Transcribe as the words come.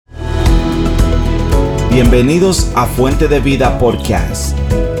Bienvenidos a Fuente de Vida Podcast.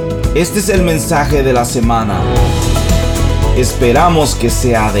 Este es el mensaje de la semana. Esperamos que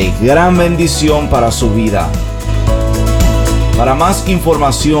sea de gran bendición para su vida. Para más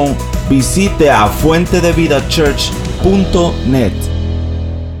información, visite a fuentedevidachurch.net.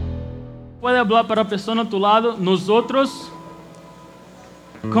 Puede hablar para la persona a tu lado. Nosotros,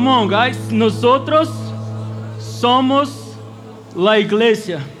 come on guys, nosotros somos la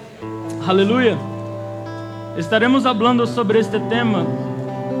iglesia. Aleluya. Estaremos hablando sobre este tema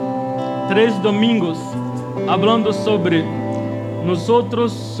 3 domingos, hablando sobre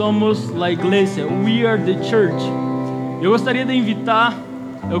nosotros somos la iglesia. We are the church. Eu gostaria de invitar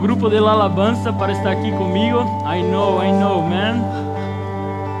o grupo de la alabanza para estar aqui comigo. I know, man.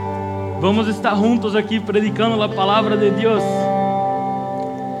 Vamos estar juntos aqui predicando a palavra de Deus.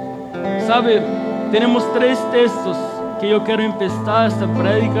 Sabe, temos 3 textos que eu quero empezar esta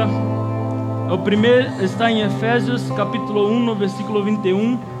prédica. O primeiro está em Efésios capítulo 1, versículo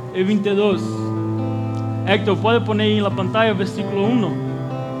 21 e 22. Héctor, pode pôr aí na pantalla o versículo 1?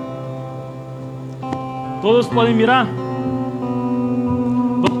 Todos podem mirar?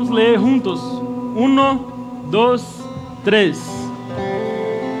 Vamos ler juntos. 1, 2, 3.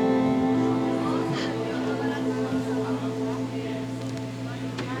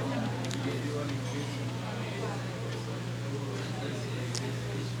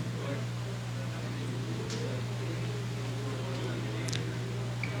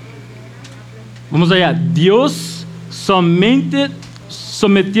 Vamos allá. Dios somente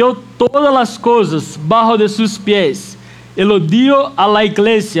sometió todas las cosas bajo de sus pies y lo dio a la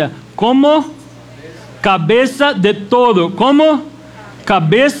iglesia como cabeza de todo. Como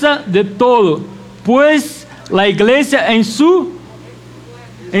cabeza de todo. Pues la iglesia en su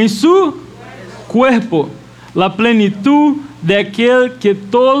cuerpo, la plenitud de aquel que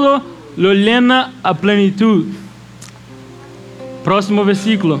todo lo llena a plenitud. Próximo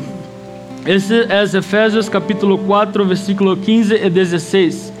versículo. Esse é Efésios capítulo 4, versículo 15 e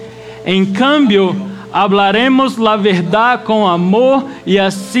 16. Em cambio, hablaremos la verdad com amor e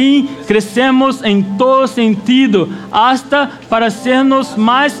assim crescemos em todo sentido, hasta parecernos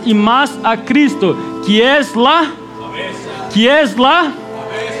mais e mais a Cristo, que es la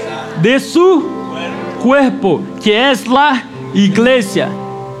de su cuerpo, que es la iglesia.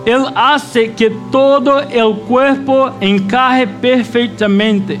 Él hace que todo el cuerpo encaje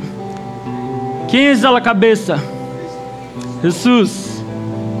perfeitamente. Quem é a cabeça? Jesus.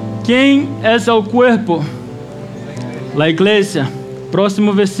 Quem é o corpo? A igreja.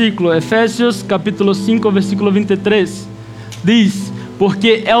 Próximo versículo, Efésios capítulo 5, versículo 23. Diz: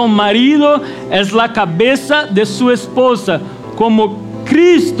 porque el marido es la cabeza de su esposa, como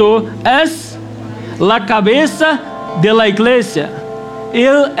Cristo es la cabeza de la iglesia.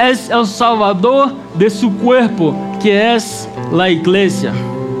 Él es el salvador de su cuerpo, que es la iglesia.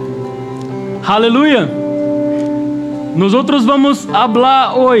 Aleluia. Nós vamos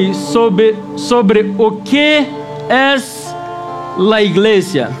falar hoje sobre o que é a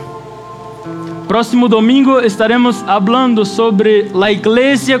igreja. Próximo domingo estaremos falando sobre a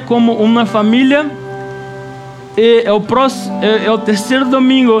igreja como uma família. E o terceiro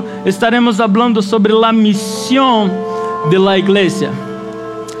domingo estaremos falando sobre a missão da igreja.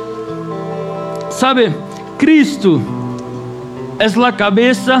 Sabe, Cristo é a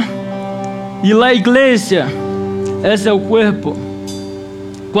cabeça e a igreja é o corpo.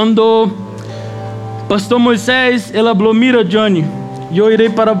 Quando pastor Moisés ele falou: mira Johnny, eu irei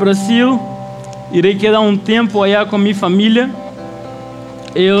para o Brasil, irei quedar tempo allá com minha família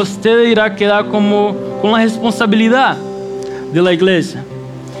e você irá quedar com a responsabilidade da igreja.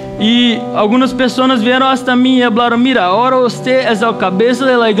 E algumas pessoas vieram hasta mim e falaram: mira, agora você é a cabeça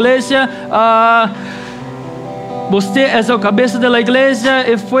da igreja, você é a cabeça da igreja.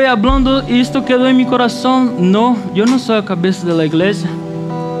 E foi falando, e isto quedou em meu coração. Não, eu não sou a cabeça da igreja.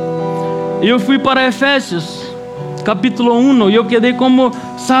 Eu fui para Efésios capítulo 1 e eu quedei como,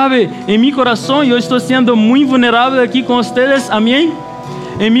 sabe, em meu coração eu estou sendo muito vulnerável aqui com vocês, amém?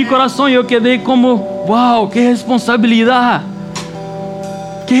 Em meu coração eu quedei como, uau, que responsabilidade.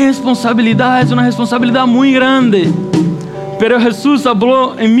 Que responsabilidade, é uma responsabilidade muito grande. Pero Jesus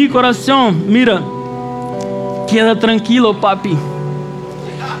falou em meu coração: mira, queda tranquilo, papi.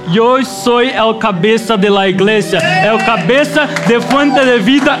 Eu sou a cabeça da igreja. É o cabeça de Fuente de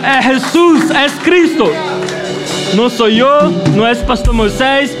Vida. É Jesus, é Cristo. Não sou eu, não é pastor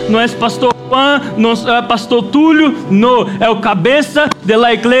Moisés, não é pastor Juan, não é pastor Túlio. Não, é o cabeça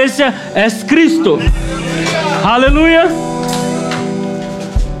da igreja, é Cristo. Aleluia.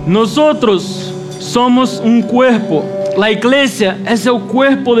 Nós somos um corpo. A igreja é o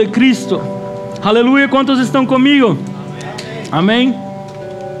corpo de Cristo. Aleluia, quantos estão comigo? Amém.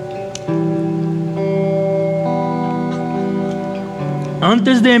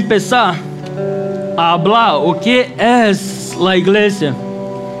 Antes de empezar a hablar o que é a igreja,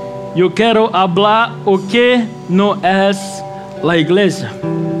 eu quero falar o que não é a igreja.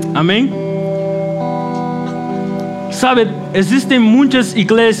 Amém? Sabe, existem muitas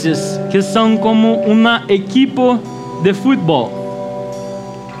igrejas que são como uma equipe de futebol.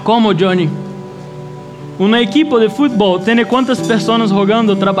 Como, Johnny? Uma equipe de futebol tem quantas pessoas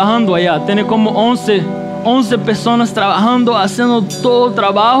jogando, trabalhando allá? Tem como 11 pessoas trabalhando, fazendo todo o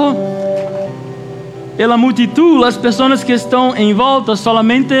trabalho. E a multitud, as pessoas que estão em volta,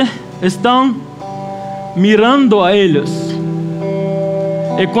 solamente estão mirando a eles.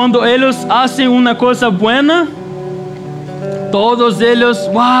 E quando eles fazem uma coisa boa, todos eles,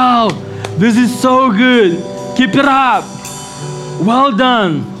 wow, this is so good, keep it up, well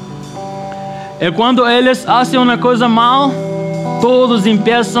done. E quando eles fazem uma coisa mal, todos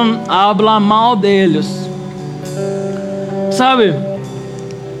começam a falar mal deles. Sabe,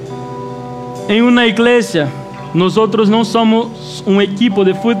 em uma igreja, nós não somos uma equipe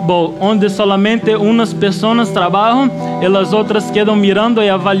de futebol onde solamente umas pessoas trabalham e as outras quedam mirando e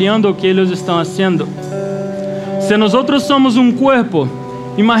avaliando o que eles estão fazendo. Se nós somos um corpo,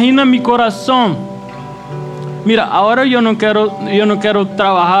 imagina meu coração. Mira, agora eu não quero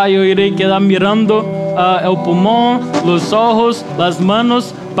trabalhar, eu irei quedar mirando o pulmão, os olhos, as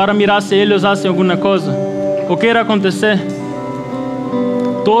mãos para mirar se eles fazem alguma coisa. O que irá acontecer?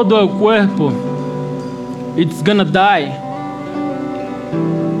 Todo o corpo, it's gonna die.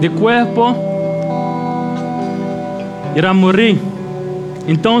 De corpo irá morrer.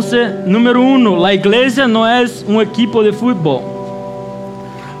 Então, número 1, a igreja não é um equipo de futebol.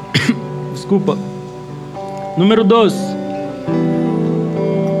 Desculpa. Número 2,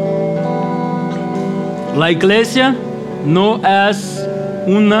 a igreja não é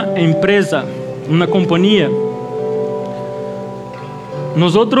uma empresa, uma companhia.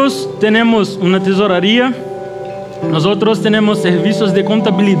 Nós temos uma tesouraria, nós temos serviços de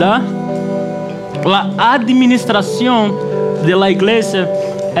contabilidade. A administração da igreja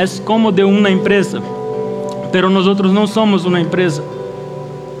é como de uma empresa, pero nós não somos uma empresa.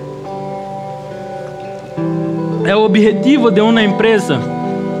 O objetivo de uma empresa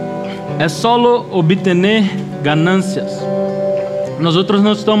é só obter ganâncias. Nós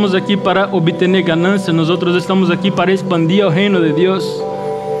não estamos aqui para obter ganâncias, nós estamos aqui para expandir o reino de Deus.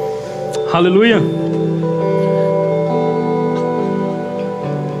 Aleluia.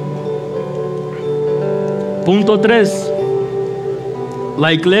 Ponto 3.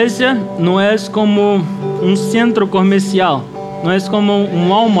 A igreja não é como um centro comercial, não é como um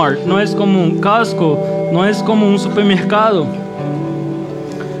Walmart, não é como um Costco, não é como um supermercado.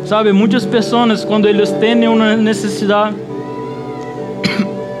 Sabe, muitas pessoas, quando eles têm uma necessidade,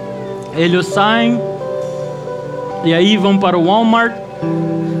 eles saem e aí vão para o Walmart,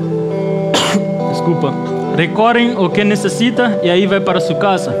 desculpa, recorrem o que necessita e aí vai para sua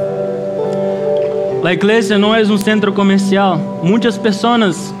casa. A igreja não é um centro comercial. Muitas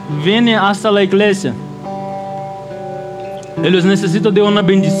pessoas vêm hasta a igreja. Eles necessitam de uma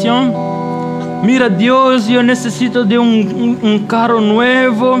bendição. Mira, Deus, eu necessito de um carro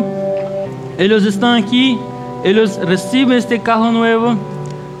novo. Eles estão aqui, eles recebem este carro novo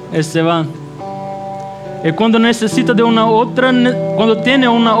e se vão. E quando necessita de uma outra, quando tem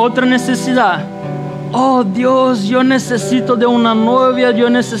uma outra necessidade, oh Deus, eu necessito de uma noiva, eu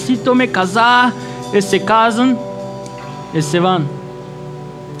necessito me casar, e se casam e se vão.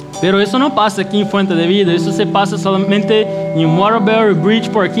 Pero isso não passa aqui em Fuente de Vida, isso se passa somente em Waterbury,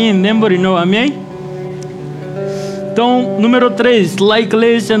 Bridgeport, aqui em Denver, não, amém? Então, número 3, a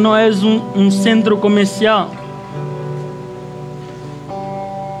igreja não é um centro comercial.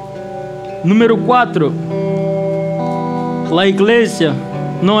 Número 4, a igreja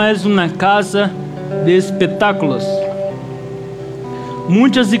não é uma casa de espetáculos.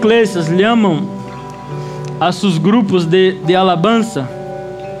 Muitas igrejas chamam a seus grupos de alabança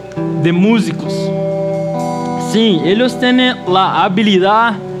de músicos. Sim, eles têm a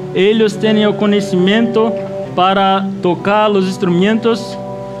habilidade, eles têm o conhecimento para tocar os instrumentos,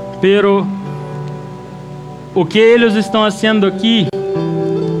 pero o que eles estão fazendo aqui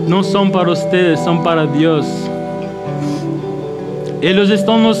não são para vocês, são para Deus. Eles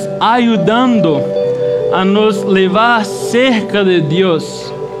estão nos ajudando a nos levar cerca de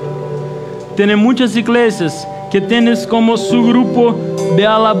Deus. Tem muitas igrejas que têm como seu grupo de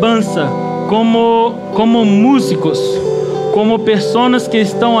alabança, como músicos, como personas que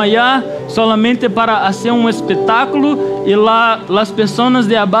estão allá solamente para hacer un espetáculo y las personas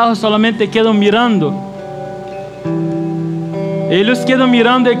de abajo solamente quedan mirando. Ellos quedan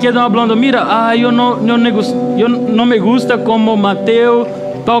mirando y quedan hablando, mira, yo no me gusta como Mateo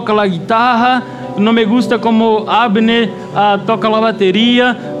toca la guitarra, no me gusta como Abner toca la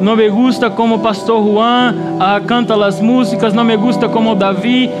batería, no me gusta como Pastor Juan canta las músicas, no me gusta como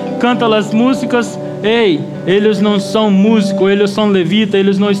David canta las músicas. Ei, eles não são músicos, eles são levitas,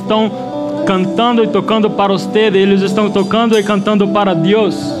 eles não estão cantando e tocando para ustedes, eles estão tocando e cantando para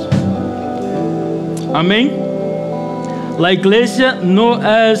Deus. Amém? La iglesia no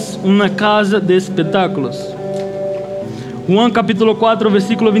es una casa de espectáculos. Juan capítulo 4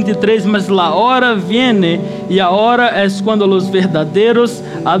 versículo 23, mas la hora viene y ahora es cuando los verdaderos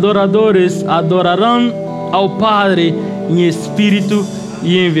adoradores adorarán ao Padre en espíritu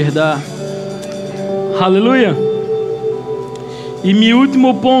y en verdad. Aleluia. E meu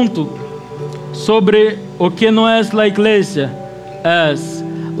último ponto sobre o que não é a igreja é: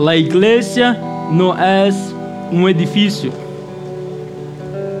 a igreja não é um edifício.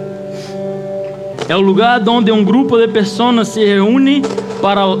 É o lugar onde um grupo de pessoas se reúne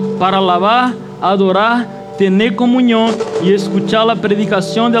para alabar, adorar, ter comunhão e escuchar a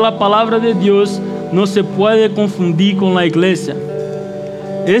predicação da palavra de Deus. Não se pode confundir com a igreja.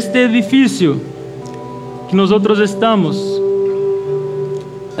 Este edifício que nós estamos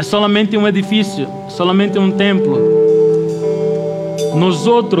é solamente um edifício, solamente um templo. Nós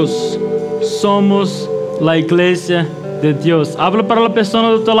somos a igreja de Deus. Habla para a pessoa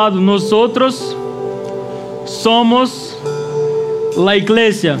do outro lado. Nós somos a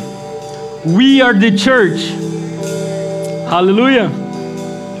igreja. We are the church. Aleluia.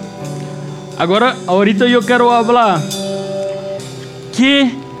 Agora, ahorita eu quero falar.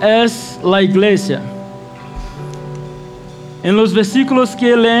 Que é a igreja? En los versículos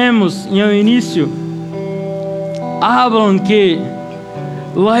que leemos en el inicio, hablan que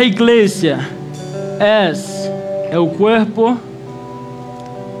la iglesia es el cuerpo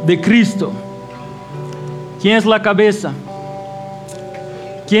de Cristo. ¿Quién es la cabeza?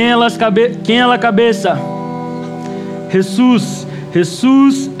 ¿Quién es la cabeza? Jesús.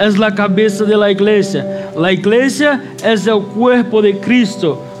 Jesús es la cabeza de la iglesia. La iglesia es el cuerpo de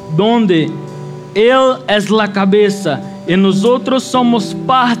Cristo, donde Él es la cabeza. E nós somos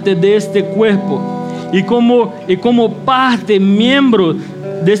parte deste corpo. E como parte, membro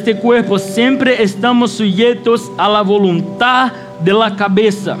deste corpo, sempre estamos sujeitos à la voluntad de la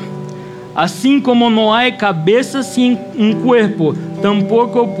cabeça. Assim como não há cabeça sem um corpo,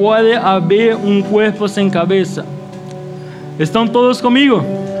 tampouco pode haver um corpo sem cabeça. ¿Estão todos comigo?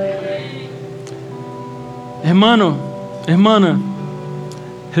 Hermano, hermana,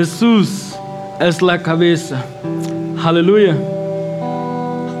 Jesús es la cabeza. Aleluia.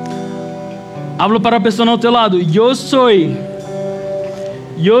 Hablo para a pessoa ao teu lado. Eu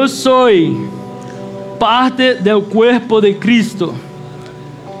sou parte do corpo de Cristo.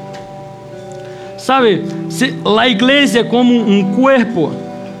 Sabe, a igreja como um corpo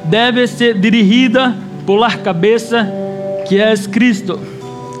deve ser dirigida por la cabeça que é Cristo.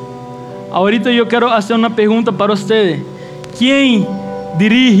 Ahorita eu quero fazer uma pergunta para você. Quem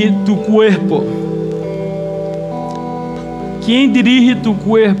dirige tu corpo? Quem dirige tu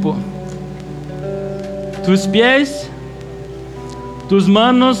corpo? Tus pies, tus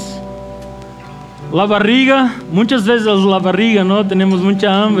manos, la barriga. Muitas vezes la barriga, não? Temos muita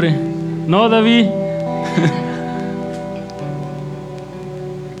hambre, não, David?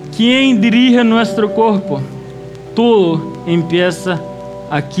 Quem dirige nosso corpo? Tudo empieza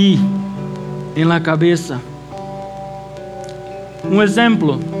aqui, em la cabeça. Um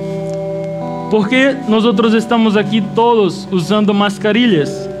exemplo. ¿Por que nós estamos aqui todos usando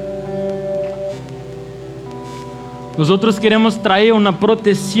mascarilhas? Nós queremos trazer uma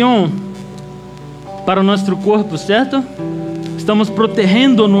proteção para nosso corpo, certo? Estamos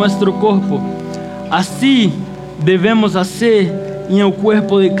protegendo nosso corpo. Assim devemos fazer em o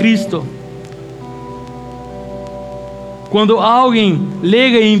corpo de Cristo. Quando alguém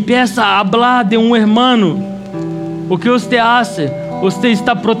liga e começa a falar de um irmão, o que você faz? Você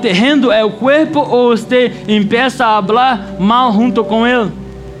está protegendo o corpo ou você começa a falar mal junto com ele?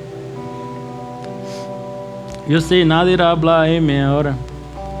 Eu sei, nada irá falar em meia hora.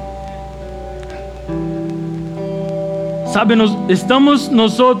 Sabe, estamos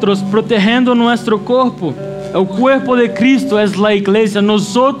nós protegendo nosso corpo. O corpo de Cristo é a igreja.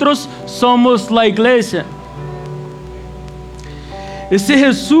 Nós somos a igreja. E se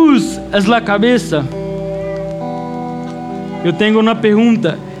Jesus é a cabeça, eu tenho uma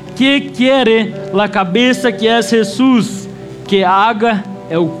pergunta. Que quer a cabeça que é Jesus que haga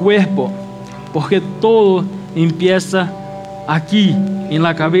el cuerpo, porque todo empieza aquí, en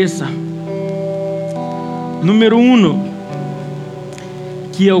la cabeza. Número 1,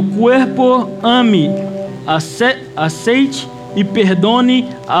 que el cuerpo ame, aceite y perdone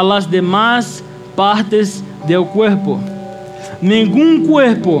a las demás partes del cuerpo. Ningún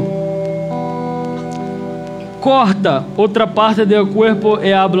cuerpo corta outra parte do corpo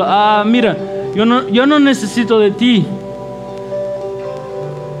e habla, mira, eu não necessito de ti.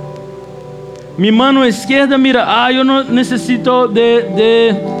 Mi mano esquerda, mira, eu não necessito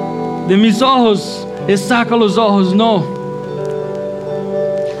de mis ojos, e saca os ojos, não.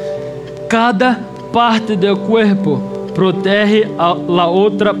 Cada parte do corpo protege a la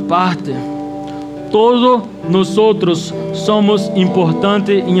outra parte. Todos nós somos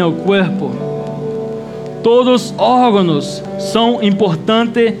importantes em el cuerpo. Todos os órgãos são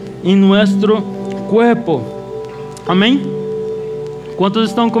importantes em nosso corpo. Amém? Quantos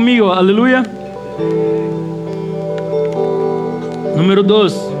estão comigo? Aleluia. Número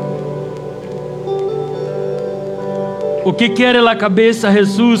 2. O que quer a cabeça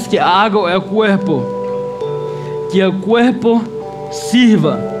Jesus que haga o corpo? Que o corpo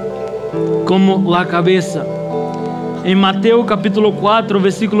sirva como a cabeça. Em Mateus capítulo 4,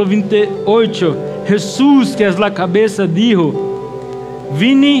 versículo 28, Jesus, que é a cabeça, dijo: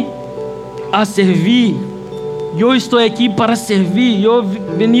 vine a servir. Eu estou aqui para servir. Eu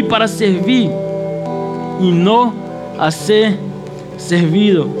vim para servir e não a ser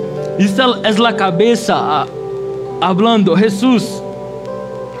servido. Esta é a cabeça hablando. Jesus,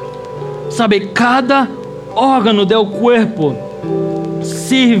 sabe, cada órgão do corpo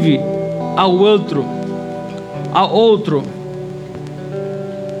serve ao outro.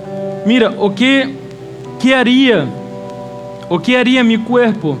 Mira, o que haria meu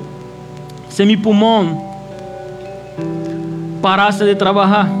corpo se meu pulmão parasse de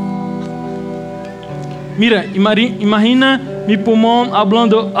trabalhar? Mira, imagina meu pulmão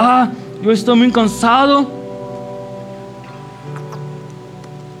falando: eu estou muito cansado.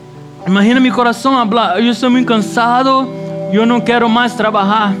 Imagina meu coração falar: eu estou muito cansado, eu não quero mais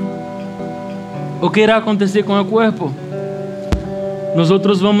trabalhar. O que irá acontecer com o corpo? Nós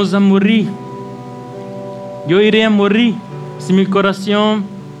vamos a morrer. Eu irei a morrer se meu coração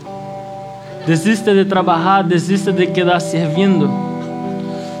desiste de trabalhar, desiste de quedar servindo.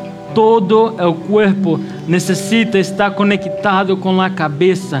 Todo o corpo necessita estar conectado com a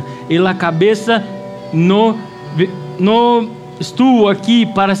cabeça. E a cabeça não estou aqui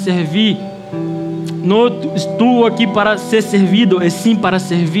para servir. Não estou aqui para ser servido, e sim para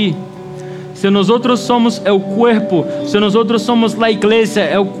servir. Se nós somos o corpo, se nós somos a igreja,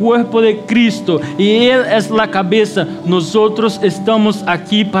 é o corpo de Cristo, e Ele é a cabeça, nós estamos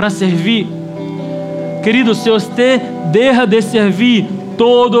aqui para servir. Querido, se você deixa de servir,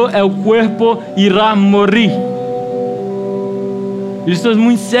 todo o corpo irá morrer. Isso é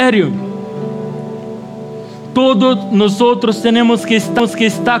muito sério. Todos nós temos que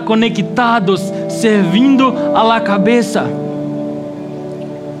estar conectados, servindo a la cabeça.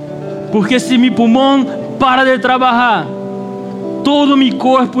 Porque se meu pulmão para de trabalhar, todo meu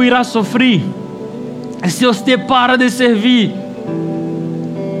corpo irá sofrer. E se você para de servir,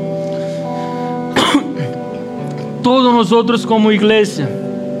 todos nós como igreja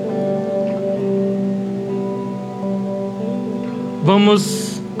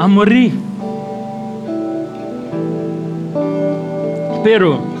vamos a morrer.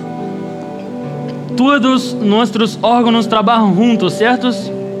 Pero todos nossos órgãos trabalham juntos,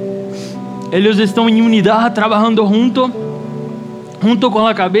 certos? Eles estão em unidade, trabalhando junto com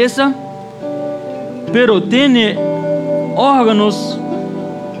a cabeça. Pero tem órgãos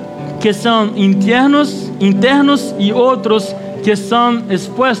que são internos e outros que são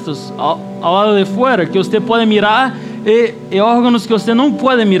expostos ao lado de fora, que você pode mirar, e órgãos que você não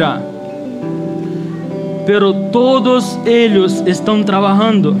pode mirar. Pero todos eles estão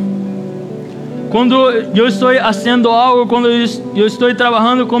trabalhando. Quando eu estou fazendo algo, quando eu estou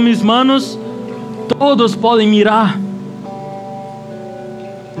trabalhando com minhas manos, todos podem mirar.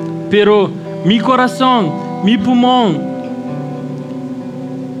 Pero meu coração, meu pulmão,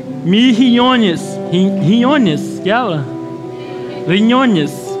 mis riñones, que habla?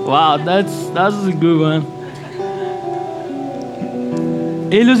 Riñones. Wow, that's a good one.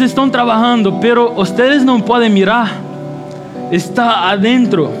 Eles estão trabalhando, pero vocês não podem mirar. Está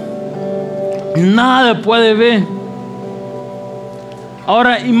adentro. Nada pode ver.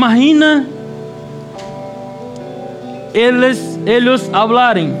 Agora imagina eles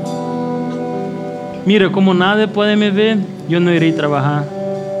hablarem: mira, como nada pode me ver, eu não irei trabalhar.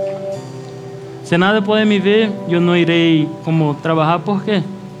 Se nada pode me ver, eu não irei como trabalhar. ¿Por quê?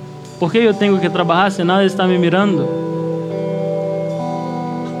 ¿Por que eu tenho que trabalhar se nada está me mirando?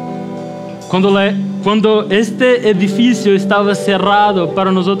 Quando este edifício estava cerrado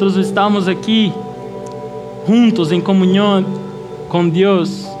para nós outros estamos aqui juntos em comunhão com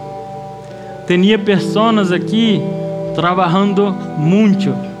Deus, tinha pessoas aqui trabalhando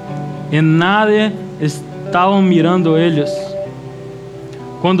muito e nadie estava mirando eles.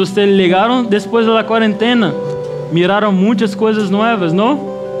 Quando vocês chegaram depois da quarentena, miraram muitas coisas novas, não?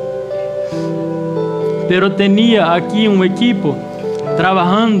 Pero tinha aqui equipo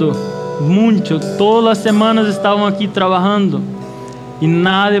trabalhando muito, todas as semanas estavam aqui trabalhando e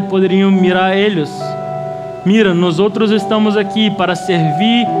nada poderiam mirar eles. Mira, nós outros estamos aqui para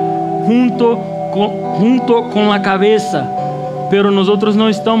servir junto com a cabeça, pero nós outros não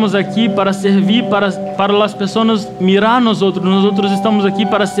estamos aqui para servir para as pessoas mirar nós outros estamos aqui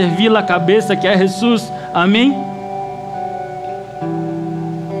para servir a cabeça que é Jesus. Amém?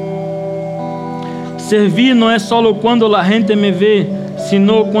 Servir não é só quando a gente me vê,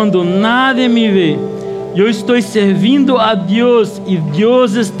 sino quando nadie me vê. Eu estou servindo a Deus e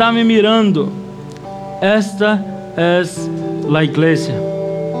Deus está me mirando. Esta é a igreja.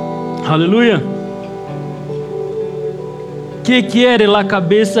 Aleluia. Que quer a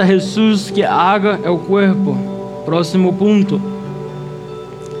cabeça Jesus que haga o corpo? Próximo ponto.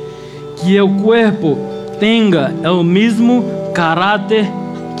 Que o corpo tenha o mesmo caráter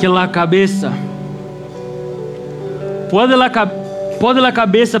que a cabeça. Pode a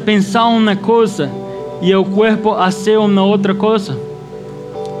cabeça pensar uma coisa e o corpo fazer uma outra coisa?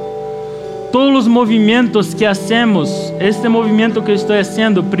 Todos os movimentos que hacemos, este movimento que estou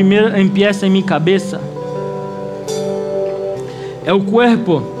fazendo, primeiro empieza em minha cabeça. O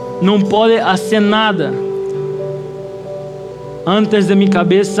corpo não pode fazer nada antes de minha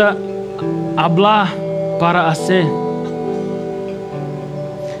cabeça falar para fazer.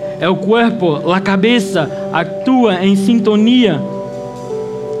 O corpo, a cabeça atua em sintonia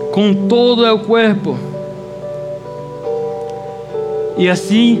com todo o corpo. E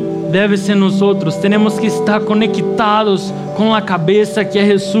assim deve ser nós outros. Temos que estar conectados com a cabeça que é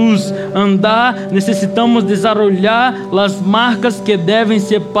Jesus. Necessitamos desenvolver as marcas que devem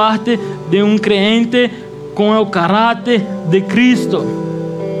ser parte de crente com o caráter de Cristo.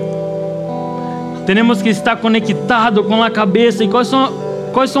 Temos que estar conectados com a cabeça. E quais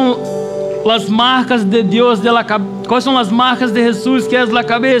são as marcas de Deus? Quais são as marcas de Jesus que é a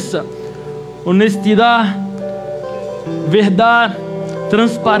cabeça? Honestidade, verdade,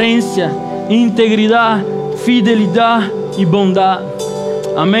 transparência, integridade, fidelidade e bondade.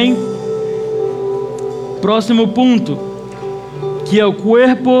 Amém? Próximo ponto. Que o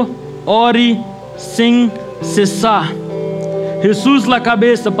corpo ore sem cessar. Jesus, a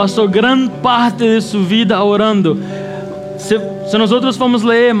cabeça, passou grande parte de sua vida orando. Se nós outros formos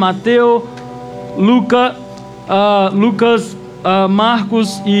ler Mateus, Lucas,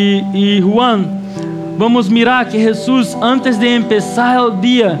 Marcos e João, vamos mirar que Jesus, antes de começar o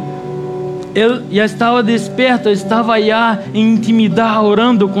dia, ele já estava desperto, estava já em intimidade,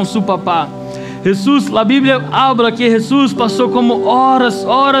 orando com seu papá. Jesus, a Bíblia habla que Jesus passou como horas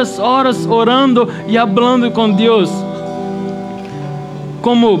orando e falando com Deus.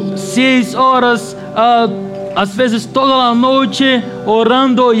 Como 6 horas, às vezes toda a noite,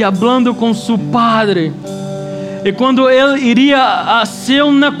 orando e falando com seu Padre. E quando ele iria fazer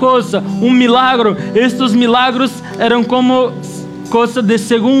uma coisa, milagre, estes milagres eram como coisa de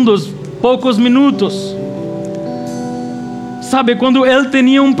segundos, poucos minutos. Sabe, quando ele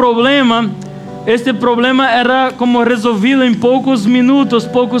tinha problema, este problema era como resolvido em poucos minutos,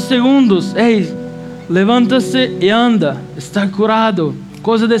 poucos segundos. Ei, levanta-se e anda, está curado,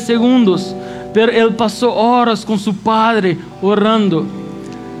 coisa de segundos. Mas ele passou horas com seu Padre orando.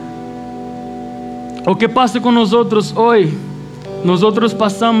 O que passa com nós outros hoje? Nós outros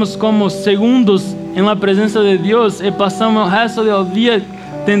passamos como segundos em la presença de Deus e passamos o resto do dia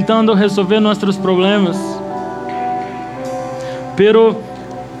tentando resolver nossos problemas. Pero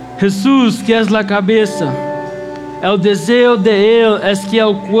Jesus, que é a cabeça, o desejo de Ele é que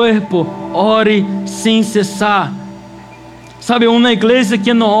o corpo ore sem cessar. Sabe, uma igreja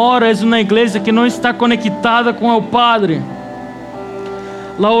que não ora é uma igreja que não está conectada com o Padre.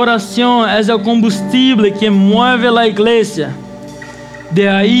 A oração é o combustível que move a igreja. De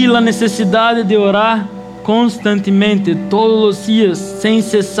aí a necessidade de orar constantemente, todos os dias, sem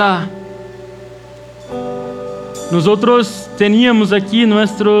cessar. Nós outros teníamos aqui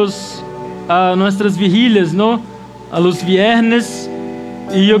nossas vigílias, não? A los viernes.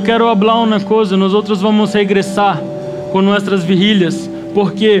 E eu quero falar uma coisa. Nós outros vamos regressar com nossas vigílias,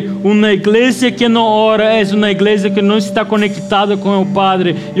 Porque uma igreja que não ora é uma igreja que não está conectada com o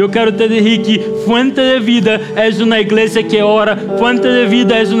Padre. Eu quero te dizer que Fuente de Vida é uma igreja que ora. Fuente de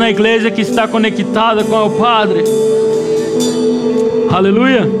Vida é uma igreja que está conectada com o Padre.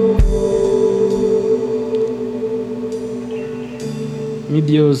 Aleluia. Meu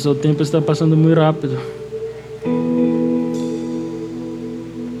Deus, o tempo está passando muito rápido.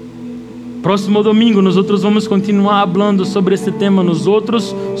 Próximo domingo, nós vamos continuar falando sobre este tema. Nós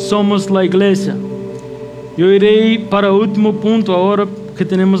somos a igreja. Eu irei para o último ponto agora, que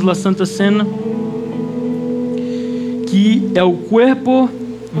temos a Santa Cena, que é o corpo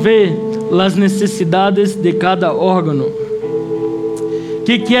vê as necessidades de cada órgão.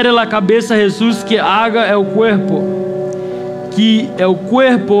 Que quer a cabeça Jesus que haga é o corpo. Que é o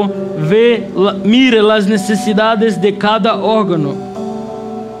corpo mire as necessidades de cada órgão.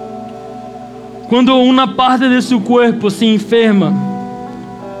 Quando uma parte de seu corpo se enferma,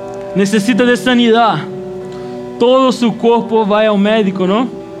 necessita de sanidade, todo seu corpo vai ao médico, não?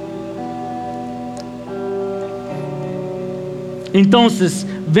 Então,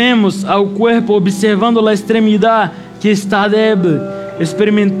 vemos ao corpo observando a extremidade que está débil,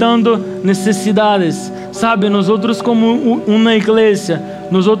 experimentando necessidades. Sabe, nós como uma igreja,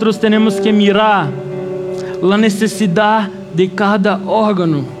 nós temos que mirar a necessidade de cada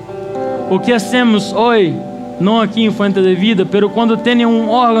órgão. O que hacemos hoje, não aqui em Fuente de Vida, mas quando tem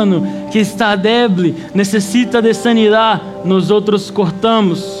órgão que está débil, necessita de sanidade, nós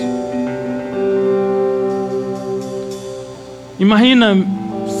cortamos. Imagina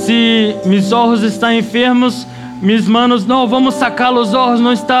se meus olhos estão enfermos, minhas manos, não, vamos sacar os olhos,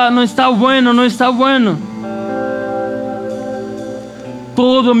 não está bueno.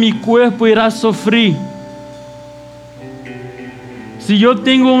 Todo meu corpo irá sofrer. Se eu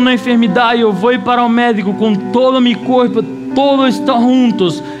tenho uma enfermidade, eu vou para o médico com todo o meu corpo, todos estão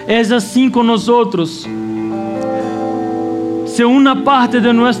juntos. É assim com nós outros. Se uma parte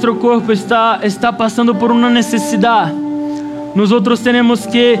de nosso corpo está passando por uma necessidade, nós outros temos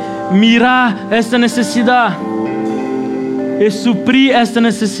que mirar essa necessidade e suprir essa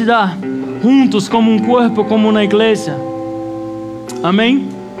necessidade juntos como um corpo, como uma igreja. Amém?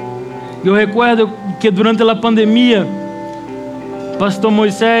 Eu recordo que durante a pandemia, Pastor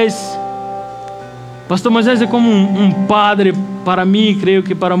Moisés é como um padre para mim, creio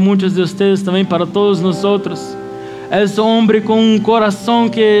que para muitos de vocês também, para todos nós outros. É um homem com um coração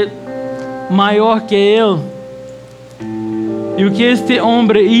que maior que ele. E o que este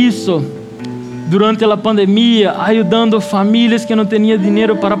homem hizo durante a pandemia, ajudando famílias que não tinham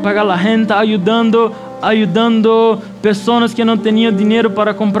dinheiro para pagar a renta, ajudando pessoas que não tinham dinheiro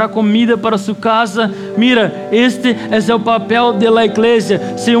para comprar comida para sua casa. Mira, este é o papel da igreja.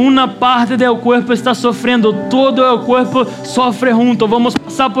 Se uma parte do corpo está sofrendo, todo o corpo sofre junto. Vamos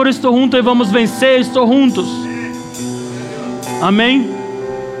passar por isto junto e vamos vencer isto juntos. Amém?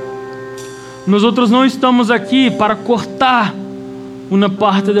 Nós não estamos aqui para cortar uma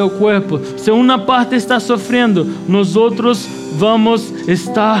parte do corpo. Se uma parte está sofrendo, nós vamos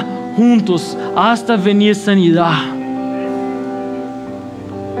estar juntos hasta venir sanidade.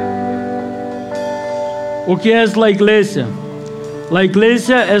 O que é a igreja? A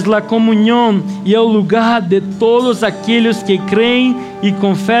igreja é a comunhão e é o lugar de todos aqueles que creem e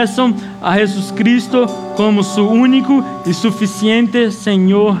confessam a Jesus Cristo como seu único e suficiente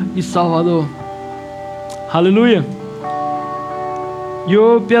Senhor e Salvador. Aleluia.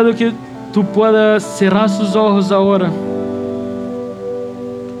 Eu peço que tu puedas cerrar seus olhos agora.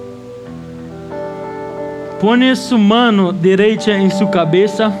 Põe sua mão direita em sua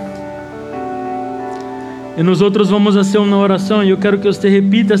cabeça. E nós vamos fazer uma oração. E eu quero que você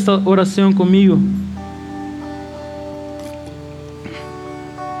repita esta oração comigo.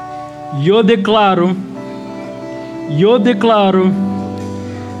 Eu declaro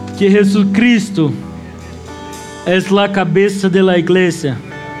que Jesus Cristo é a cabeça da igreja.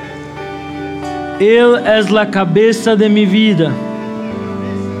 Ele é a cabeça de minha vida.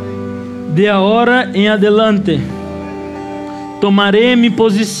 De agora em adelante, tomarei minha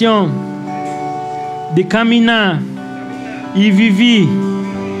posição de caminhar e viver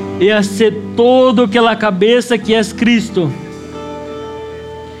e fazer todo o que a cabeça que é Cristo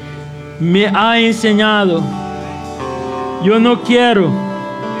me ha ensinado. Eu não quero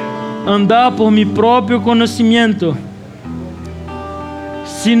andar por meu próprio conhecimento,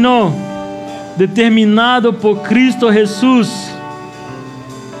 sino determinado por Cristo Jesus,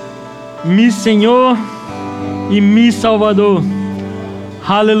 meu Senhor e meu Salvador.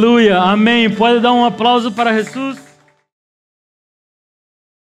 Aleluia, amém. Pode dar um aplauso para Jesus.